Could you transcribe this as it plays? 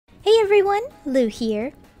Hey everyone, Lou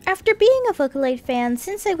here. After being a Vocaloid fan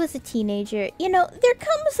since I was a teenager, there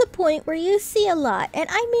comes a point where you see a lot, and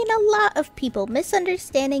I mean a lot of people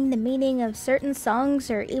misunderstanding the meaning of certain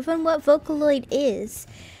songs or even what Vocaloid is.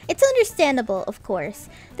 It's understandable, of course.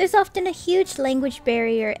 There's often a huge language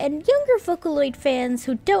barrier and younger Vocaloid fans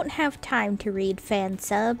who don't have time to read fan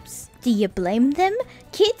subs. Do you blame them?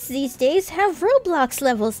 Kids these days have Roblox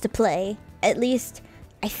levels to play. At least,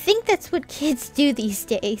 I think that's what kids do these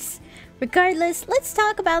days. Regardless, let's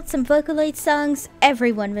talk about some Vocaloid songs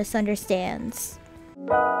everyone misunderstands.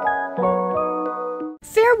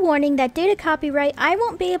 Fair warning that due to copyright, I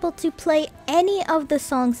won't be able to play any of the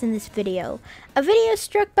songs in this video. A video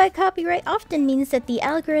struck by copyright often means that the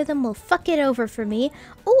algorithm will fuck it over for me,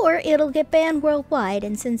 or it'll get banned worldwide,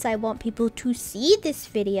 and since I want people to see this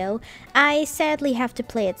video, I sadly have to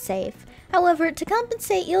play it safe. However, to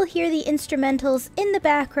compensate, you'll hear the instrumentals in the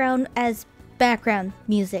background as background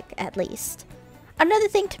music, at least. Another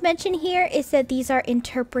thing to mention here is that these are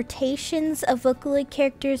interpretations of Vocaloid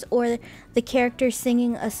characters or the character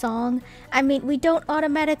singing a song. I mean, we don't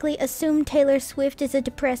automatically assume Taylor Swift is a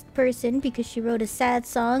depressed person because she wrote a sad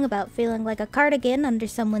song about feeling like a cardigan under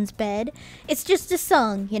someone's bed. It's just a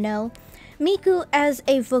song, you know? Miku as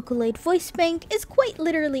a Vocaloid voice bank is quite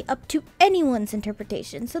literally up to anyone's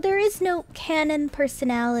interpretation, so there is no canon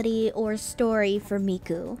personality or story for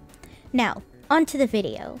Miku. Now, onto the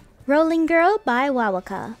video. Rolling Girl by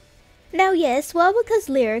YUKI. Now yes, YUKI's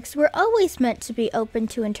lyrics were always meant to be open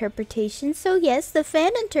to interpretation, so yes, the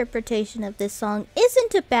fan interpretation of this song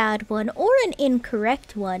isn't a bad one or an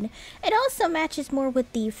incorrect one. It also matches more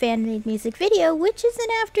with the fan-made music video, which is an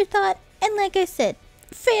afterthought, and like I said,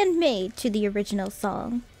 fan-made to the original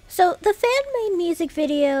song. So the fan-made music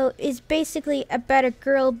video is basically about a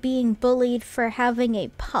girl being bullied for having a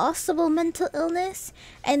possible mental illness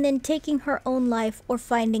and then taking her own life or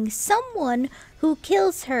finding someone who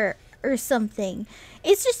kills her or something.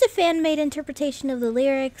 It's just a fan-made interpretation of the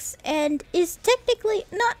lyrics and is technically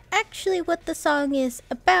not actually what the song is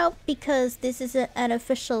about because this isn't an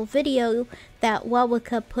official video that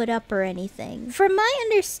YUKI put up or anything. From my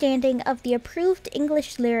understanding of the approved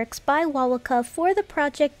English lyrics by YUKI for the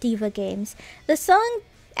Project Diva games, the song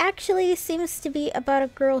actually seems to be about a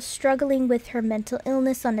girl struggling with her mental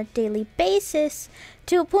illness on a daily basis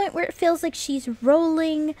to a point where it feels like she's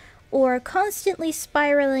rolling or constantly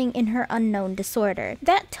spiraling in her unknown disorder.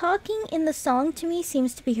 That talking in the song to me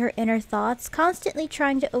seems to be her inner thoughts, constantly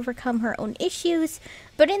trying to overcome her own issues,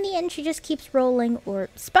 but in the end she just keeps rolling or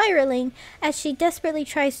spiraling as she desperately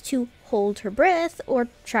tries to hold her breath or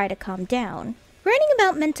try to calm down. Writing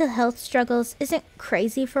about mental health struggles isn't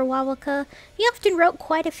crazy for YUKI. He often wrote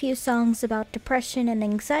quite a few songs about depression and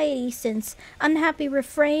anxiety since Unhappy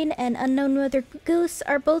Refrain and Unknown Mother Goose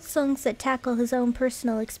are both songs that tackle his own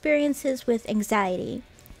personal experiences with anxiety.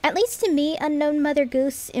 At least to me, Unknown Mother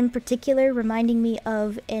Goose in particular reminding me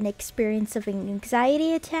of an experience of an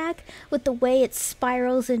anxiety attack with the way it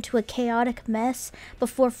spirals into a chaotic mess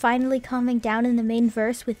before finally calming down in the main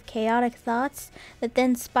verse with chaotic thoughts that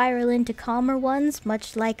then spiral into calmer ones,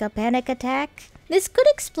 much like a panic attack. This could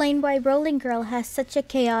explain why Rolling Girl has such a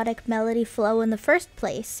chaotic melody flow in the first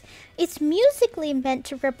place. It's musically meant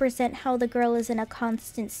to represent how the girl is in a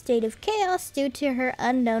constant state of chaos due to her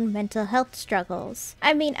unknown mental health struggles.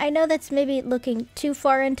 I mean, I know that's maybe looking too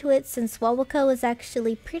far into it since YUKI was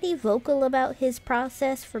actually pretty vocal about his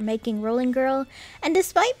process for making Rolling Girl, and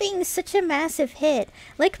despite being such a massive hit,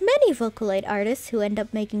 like many Vocaloid artists who end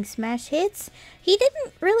up making smash hits, he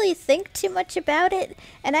didn't really think too much about it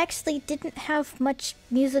and actually didn't have much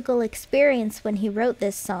musical experience when he wrote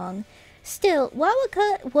this song. Still,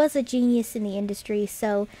 YUKI was a genius in the industry,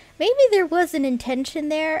 so maybe there was an intention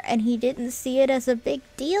there and he didn't see it as a big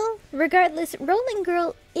deal. Regardless, Rolling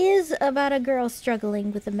Girl is about a girl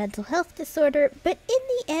struggling with a mental health disorder, but in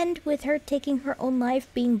the end, with her taking her own life,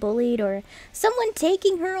 being bullied, or someone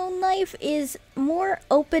taking her own life is more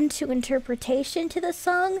open to interpretation to the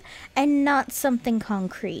song and not something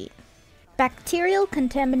concrete. Bacterial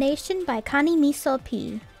Contamination by Kani Miso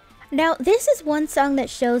P. Now, this is one song that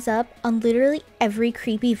shows up on literally every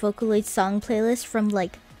creepy Vocaloid song playlist from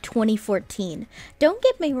like 2014. Don't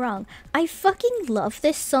get me wrong, I fucking love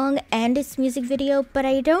this song and its music video, but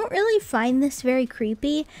I don't really find this very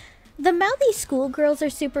creepy. The mouthy schoolgirls are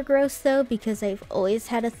super gross though, because I've always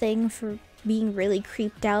had a thing for being really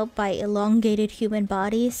creeped out by elongated human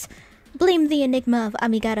bodies. Blame the enigma of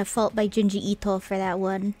Amigata Fault by Junji Ito for that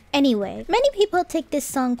one. Anyway, many people take this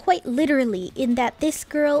song quite literally in that this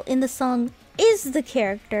girl in the song is the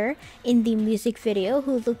character in the music video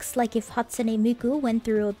who looks like if Hatsune Miku went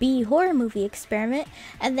through a B horror movie experiment,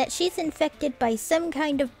 and that she's infected by some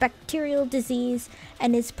kind of bacterial disease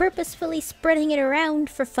and is purposefully spreading it around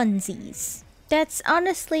for funsies. That's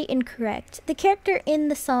honestly incorrect. The character in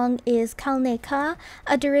the song is Kalne-ka,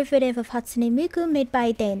 a derivative of Hatsune Miku made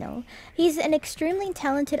by Deino. He's an extremely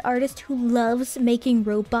talented artist who loves making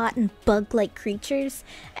robot and bug-like creatures,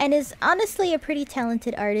 and is honestly a pretty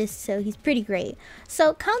talented artist, so he's pretty great.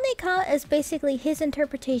 So Kalne-ka is basically his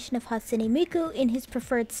interpretation of Hatsune Miku in his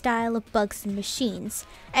preferred style of bugs and machines.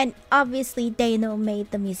 And obviously Deino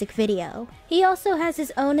made the music video. He also has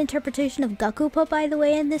his own interpretation of Gakupo, by the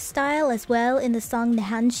way, in this style as well, in the song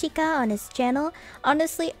Nehanshika on his channel.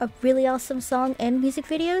 Honestly, a really awesome song and music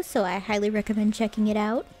video, so I highly recommend checking it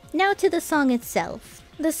out. Now to the song itself.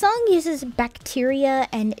 The song uses bacteria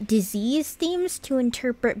and disease themes to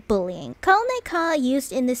interpret bullying. Kalne-ka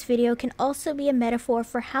used in this video can also be a metaphor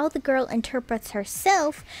for how the girl interprets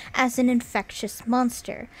herself as an infectious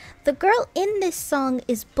monster. The girl in this song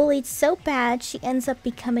is bullied so bad she ends up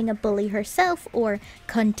becoming a bully herself, or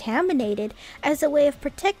contaminated, as a way of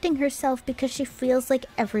protecting herself because she feels like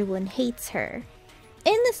everyone hates her.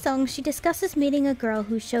 In the song, she discusses meeting a girl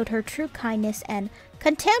who showed her true kindness and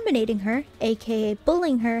contaminating her, aka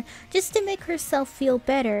bullying her, just to make herself feel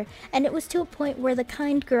better, and it was to a point where the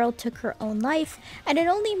kind girl took her own life, and it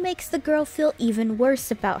only makes the girl feel even worse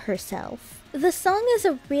about herself. The song is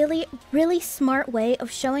a really smart way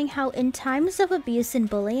of showing how in times of abuse and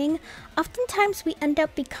bullying, oftentimes we end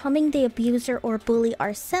up becoming the abuser or bully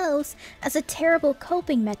ourselves as a terrible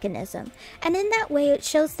coping mechanism. And in that way, it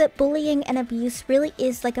shows that bullying and abuse really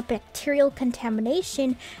is like a bacterial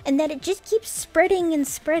contamination, and that it just keeps spreading and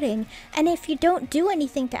spreading, and if you don't do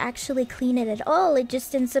anything to actually clean it at all, it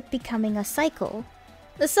just ends up becoming a cycle.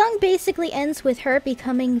 The song basically ends with her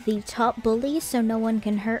becoming the top bully so no one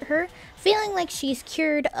can hurt her, feeling like she's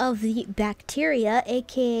cured of the bacteria,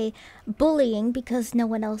 aka bullying, because no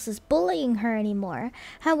one else is bullying her anymore.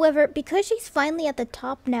 However, because she's finally at the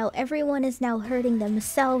top now, everyone is now hurting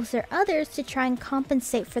themselves or others to try and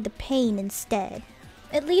compensate for the pain instead.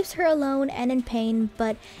 It leaves her alone and in pain,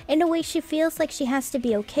 but in a way she feels like she has to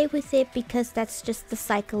be okay with it because that's just the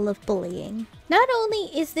cycle of bullying. Not only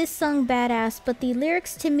is this song badass, but the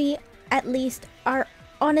lyrics, to me at least, are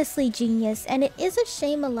honestly genius, and it is a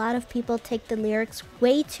shame a lot of people take the lyrics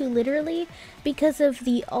way too literally because of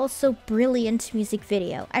the also brilliant music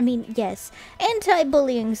video. I mean, yes,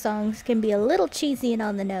 anti-bullying songs can be a little cheesy and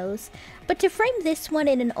on the nose, but to frame this one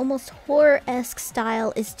in an almost horror-esque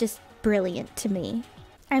style is just brilliant to me.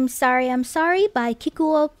 I'm Sorry by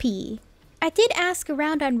Kikuo P. I did ask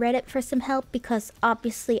around on Reddit for some help because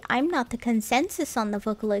obviously I'm not the consensus on the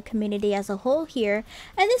Vocaloid community as a whole here,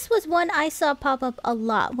 and this was one I saw pop up a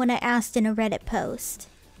lot when I asked in a Reddit post.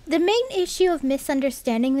 The main issue of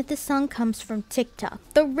misunderstanding with this song comes from TikTok,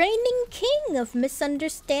 the reigning king of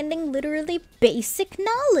misunderstanding literally basic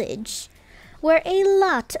knowledge, where a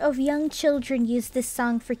lot of young children use this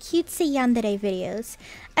song for cutesy yandere videos.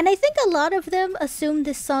 And I think a lot of them assume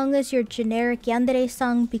this song is your generic yandere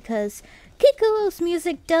song because Kikuo's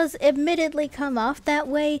music does admittedly come off that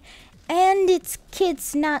way, and it's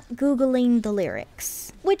kids not googling the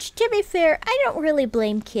lyrics. Which, to be fair, I don't really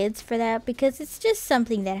blame kids for that because it's just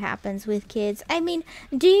something that happens with kids. I mean,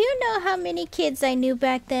 do you know how many kids I knew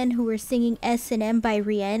back then who were singing S&M by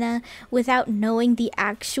Rihanna without knowing the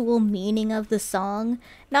actual meaning of the song?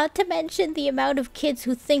 Not to mention the amount of kids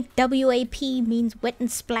who think WAP means wet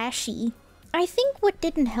and splashy. I think what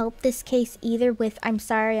didn't help this case either with I'm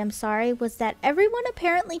Sorry was that everyone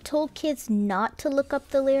apparently told kids not to look up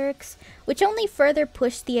the lyrics, which only further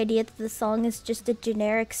pushed the idea that the song is just a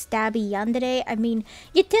generic stabby yandere. I mean,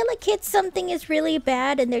 you tell a kid something is really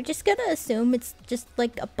bad and they're just gonna assume it's just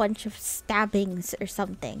like a bunch of stabbings or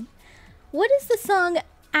something. What is the song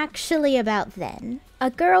actually about then? A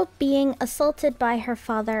girl being assaulted by her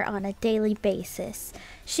father on a daily basis.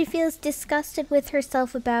 She feels disgusted with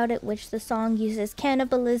herself about it, which the song uses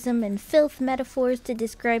cannibalism and filth metaphors to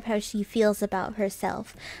describe how she feels about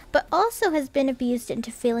herself, but also has been abused into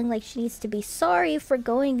feeling like she needs to be sorry for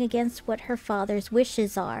going against what her father's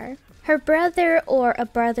wishes are. Her brother or a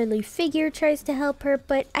brotherly figure tries to help her,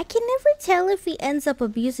 but I can never tell if he ends up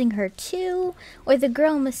abusing her too, or the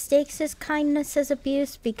girl mistakes his kindness as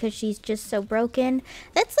abuse because she's just so broken.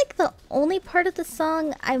 That's like the only part of the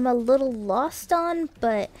song I'm a little lost on,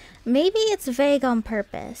 but maybe it's vague on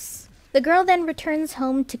purpose. The girl then returns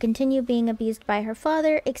home to continue being abused by her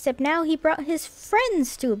father, except now he brought his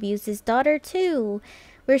friends to abuse his daughter too,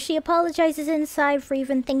 where she apologizes inside for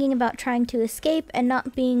even thinking about trying to escape and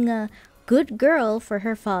not being a good girl for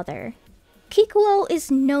her father. Kikuo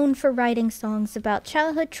is known for writing songs about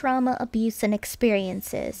childhood trauma, abuse, and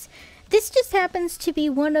experiences. This just happens to be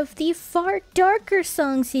one of the far darker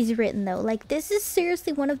songs he's written though. Like, this is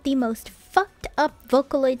seriously one of the most fucked up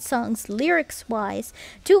Vocaloid songs lyrics-wise,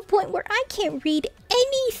 to a point where I can't read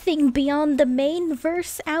anything beyond the main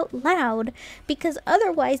verse out loud, because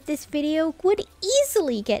otherwise this video would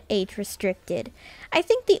easily get age restricted. I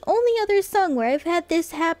think the only other song where I've had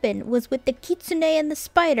this happen was with the Kitsune and the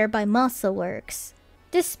Spider by Masa Works.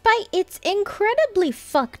 Despite its incredibly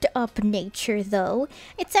fucked up nature though,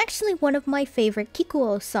 it's actually one of my favorite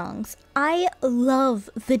Kikuo songs. I love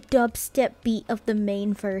the dubstep beat of the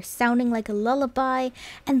main verse sounding like a lullaby,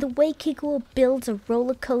 and the way Kikuo builds a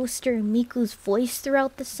roller coaster in Miku's voice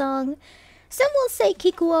throughout the song. Some will say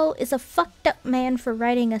Kikuo is a fucked up man for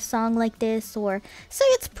writing a song like this, or say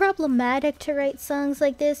it's problematic to write songs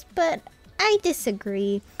like this, but I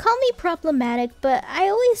disagree. Call me problematic, but I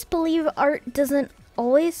always believe art doesn't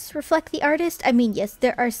always reflect the artist. I mean, yes,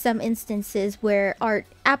 there are some instances where art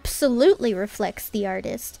absolutely reflects the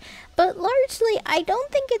artist, but largely I don't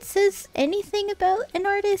think it says anything about an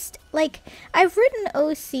artist. Like, I've written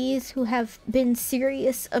OCs who have been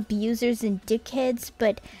serious abusers and dickheads,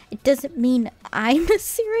 but it doesn't mean I'm a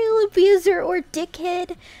serial abuser or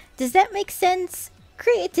dickhead. Does that make sense?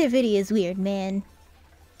 Creativity is weird, man.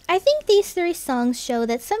 I think these three songs show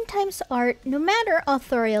that sometimes art, no matter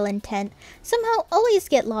authorial intent, somehow always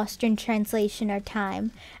get lost in translation or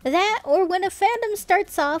time. That, or when a fandom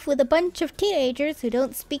starts off with a bunch of teenagers who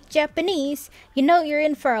don't speak Japanese, you know you're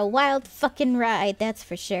in for a wild fucking ride, that's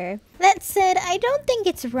for sure. That said, I don't think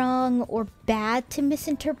it's wrong or bad to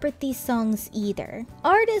misinterpret these songs either.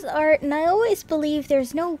 Art is art, and I always believe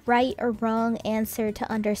there's no right or wrong answer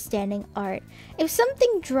to understanding art. If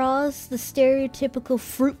something draws the stereotypical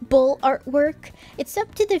fruit bowl artwork, it's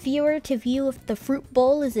up to the viewer to view if the fruit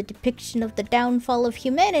bowl is a depiction of the downfall of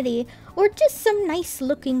humanity or just some nice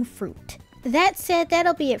looking fruit. That said,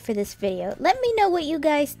 that'll be it for this video. Let me know what you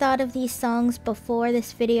guys thought of these songs before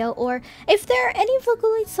this video, or if there are any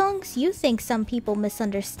Vocaloid songs you think some people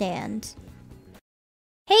misunderstand.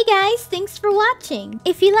 Hey guys, thanks for watching!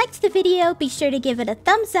 If you liked the video, be sure to give it a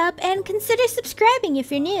thumbs up and consider subscribing if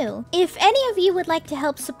you're new. If any of you would like to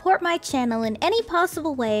help support my channel in any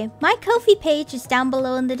possible way, my Ko-fi page is down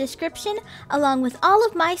below in the description, along with all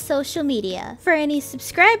of my social media. For any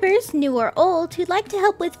subscribers, new or old, who'd like to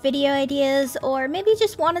help with video ideas, or maybe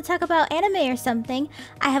just want to talk about anime or something,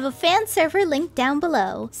 I have a fan server linked down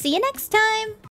below. See you next time!